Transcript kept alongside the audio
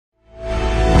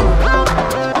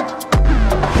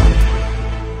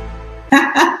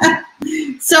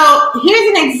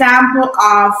example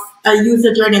of a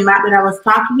user journey map that I was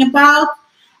talking about.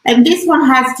 And this one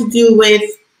has to do with,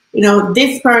 you know,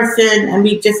 this person, and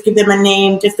we just give them a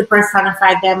name, just to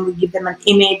personify them. We give them an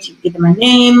image, we give them a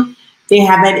name. They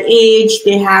have an age,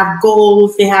 they have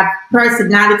goals, they have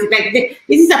personality. Like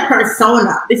this is a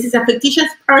persona. This is a fictitious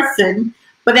person,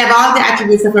 but they have all the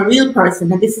attributes of a real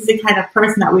person. And this is the kind of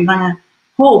person that we're gonna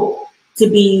hope to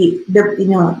be the, you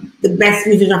know, the best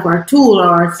users of our tool or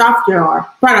our software or our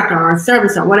product or our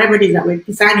service or whatever it is that we're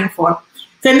designing for.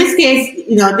 So in this case,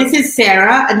 you know, this is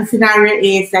Sarah, and the scenario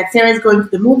is that Sarah is going to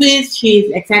the movies. She's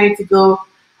excited to go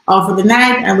out for the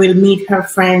night and will meet her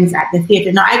friends at the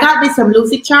theater. Now, I got this from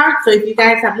Lucidchart. So if you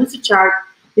guys have Lucidchart,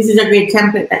 this is a great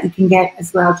template that you can get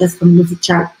as well just from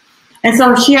Lucidchart. And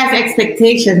so she has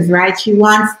expectations, right? She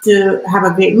wants to have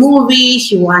a great movie.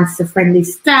 She wants a friendly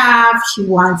staff. She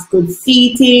wants good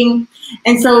seating.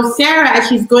 And so Sarah, as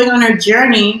she's going on her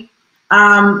journey,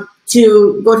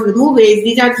 to go to the movies,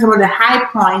 these are some of the high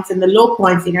points and the low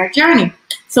points in her journey.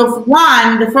 So for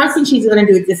one, the first thing she's going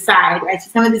to do is decide, right?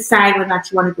 She's going to decide whether or not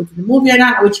she wants to go to the movie or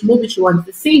not, or which movie she wants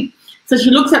to see. So she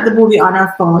looks at the movie on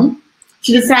her phone.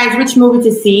 She decides which movie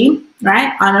to see,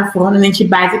 right, on her phone, and then she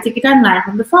buys a ticket online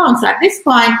from the phone. So at this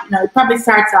point, you know, it probably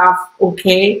starts off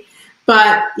okay,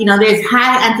 but, you know, there's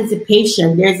high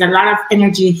anticipation. There's a lot of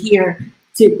energy here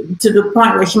to the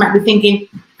point where she might be thinking,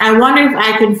 I wonder if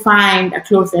I can find a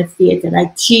closer theater.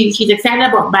 Like she's excited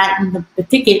about buying the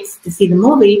tickets to see the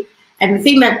movie, and the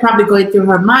thing that's probably going through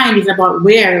her mind is about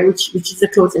which is the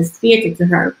closest theater to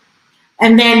her.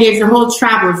 And then there's the whole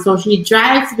travel. So she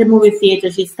drives to the movie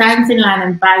theater, she stands in line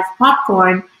and buys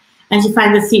popcorn, and she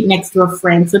finds a seat next to a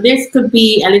friend. So this could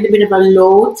be a little bit of a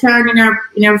low turn in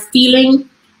her feeling,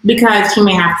 because she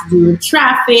may have to deal with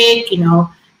traffic, you know.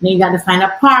 Then you got to find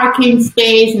a parking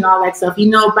space and all that stuff.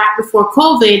 You know, back before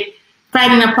COVID,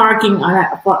 finding a parking on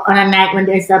a night when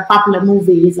there's a popular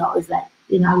movie is always like,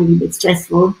 you know, a little bit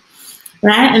stressful,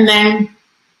 right? And then,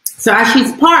 so as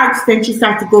she's parked, then she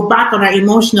starts to go back on her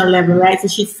emotional level, right? So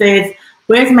she says,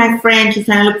 where's my friend? She's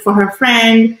trying to look for her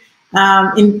friend.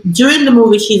 During the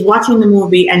movie, she's watching the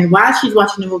movie, and while she's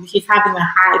watching the movie, she's having a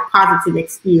high positive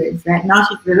experience, right? Now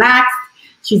she's relaxed.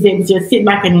 She's able to just sit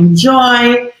back and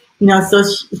enjoy. You know, so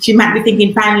she might be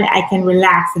thinking, finally, I can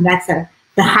relax. And that's the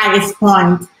highest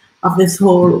point of this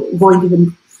whole going to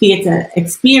the theater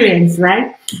experience,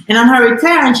 right? And on her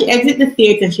return, she exits the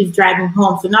theater and she's driving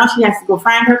home. So now she has to go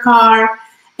find her car.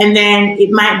 And then it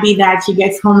might be that she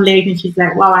gets home late and she's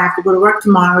like, wow, I have to go to work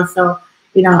tomorrow. So,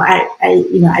 you know,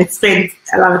 I spent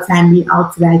a lot of time being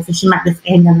out tonight. So she might just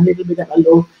end on a little bit of a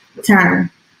low turn.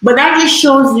 But that just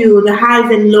shows you the highs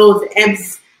and lows, the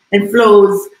ebbs and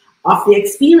flows of the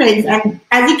experience. And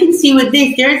as you can see with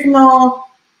this, there's no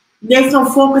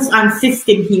focus on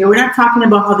system here. We're not talking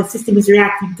about how the system is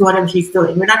reacting to whatever she's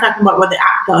doing. We're not talking about what the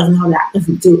app does and how the app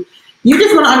doesn't do. You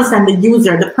just want to understand the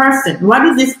user, the person. What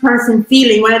is this person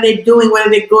feeling? What are they doing? What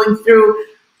are they going through?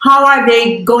 How are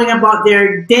they going about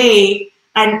their day?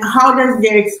 And how does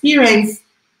their experience,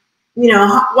 you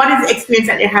know, what is the experience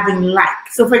that they're having like?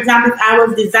 So for example, if I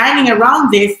was designing around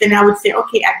this, then I would say,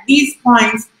 okay, at these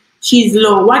points, she's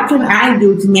low. What can I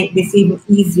do to make this even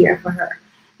easier for her?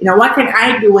 You know, what can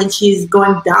I do when she's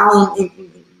going down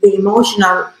in the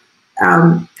emotional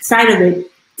side of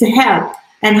it to help?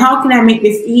 And how can I make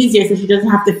this easier so she doesn't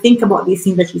have to think about these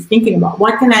things that she's thinking about?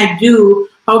 What can I do?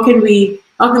 How can we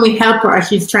help her as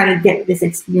she's trying to get this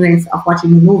experience of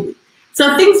watching the movie?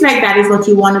 So things like that is what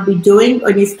you want to be doing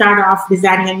when you start off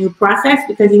designing a new process,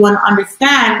 because you want to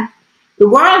understand the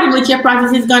world in which your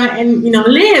process is going to,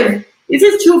 live. This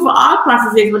is true for all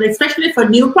processes, but especially for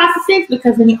new processes,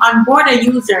 because when you onboard a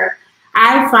user,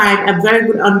 I find a very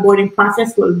good onboarding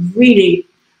process will really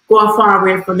go a far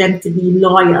way for them to be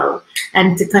loyal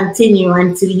and to continue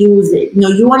and to use it.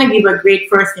 You want to give a great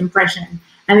first impression.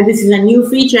 And if this is a new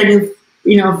feature, a new,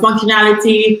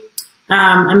 functionality,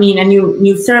 a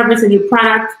new service, a new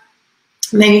product,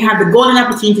 then you have the golden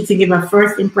opportunity to give a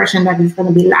first impression that is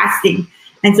going to be lasting.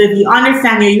 And so if you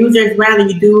understand your users well and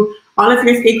you do all of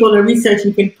your stakeholder research,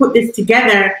 you can put this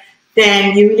together,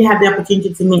 then you really have the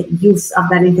opportunity to make use of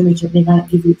that information they're going to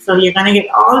give you. So you're going to get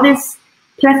all this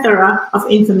plethora of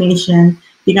information.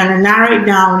 You're going to narrow it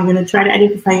down. You're going to try to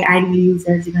identify your ideal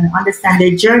users. You're going to understand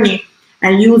their journey.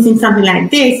 And using something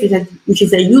like this, which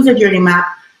is a user journey map,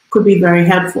 could be very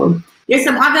helpful. There's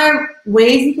some other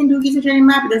ways you can do user journey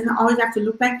map. It doesn't always have to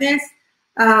look like this.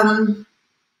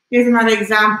 Here's another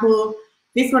example.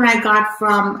 This one I got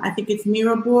from, I think it's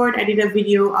Miraboard. I did a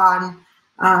video on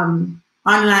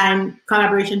online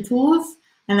collaboration tools,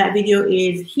 and that video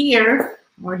is here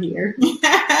or here.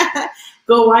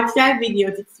 Go watch that video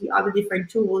to see all the different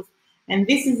tools And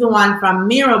this is the one from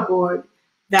Miro Board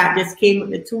that just came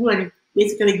with the tool, and it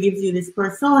basically gives you this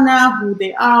persona, who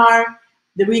they are,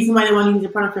 the reason why they want to use the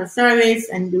product or service,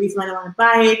 and the reason why they want to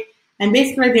buy it, and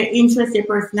basically their interests, their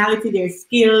personality, their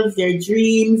skills, their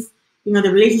dreams, you know,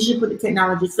 the relationship with the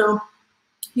technology. So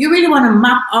you really want to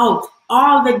map out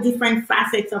all the different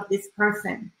facets of this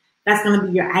person that's going to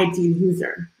be your ideal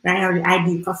user, right, or the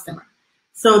ideal customer.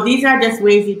 So these are just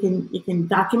ways you can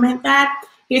document that.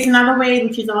 Here's another way,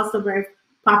 which is also very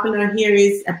popular here,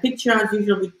 is a picture. As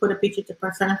usual, we put a picture to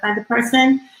personify the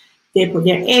person. They put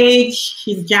their age.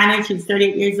 She's Janet. She's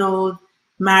 38 years old,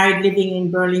 married, living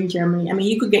in Berlin, Germany. I mean,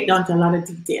 you could get down to a lot of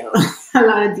detail, a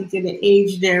lot of detail, their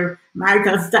age, their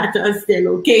marital status,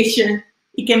 their location.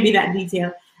 It can be that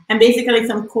detail. And basically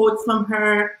some quotes from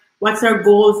her, what's her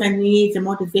goals and needs, the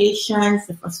motivations,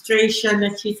 the frustration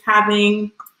that she's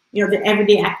having, you know, the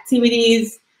everyday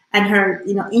activities, and her,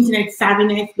 you know, internet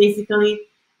savviness, basically,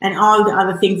 and all the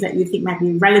other things that you think might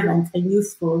be relevant and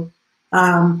useful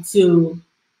to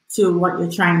what you're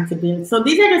trying to build. So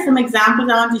these are just some examples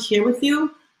I want to share with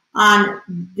you on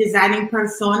designing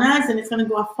personas, and it's going to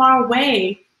go a far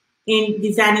way in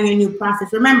designing a new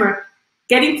process. Remember,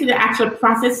 getting to the actual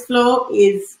process flow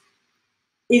is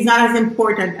not as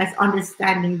important as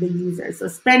understanding the user. So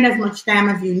spend as much time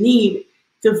as you need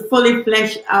to fully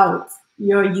flesh out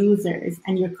your users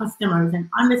and your customers and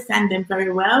understand them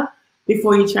very well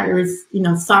before you try to, you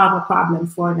know, solve a problem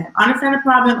for them. Understand the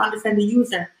problem, understand the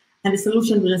user, and the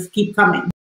solution will just keep coming.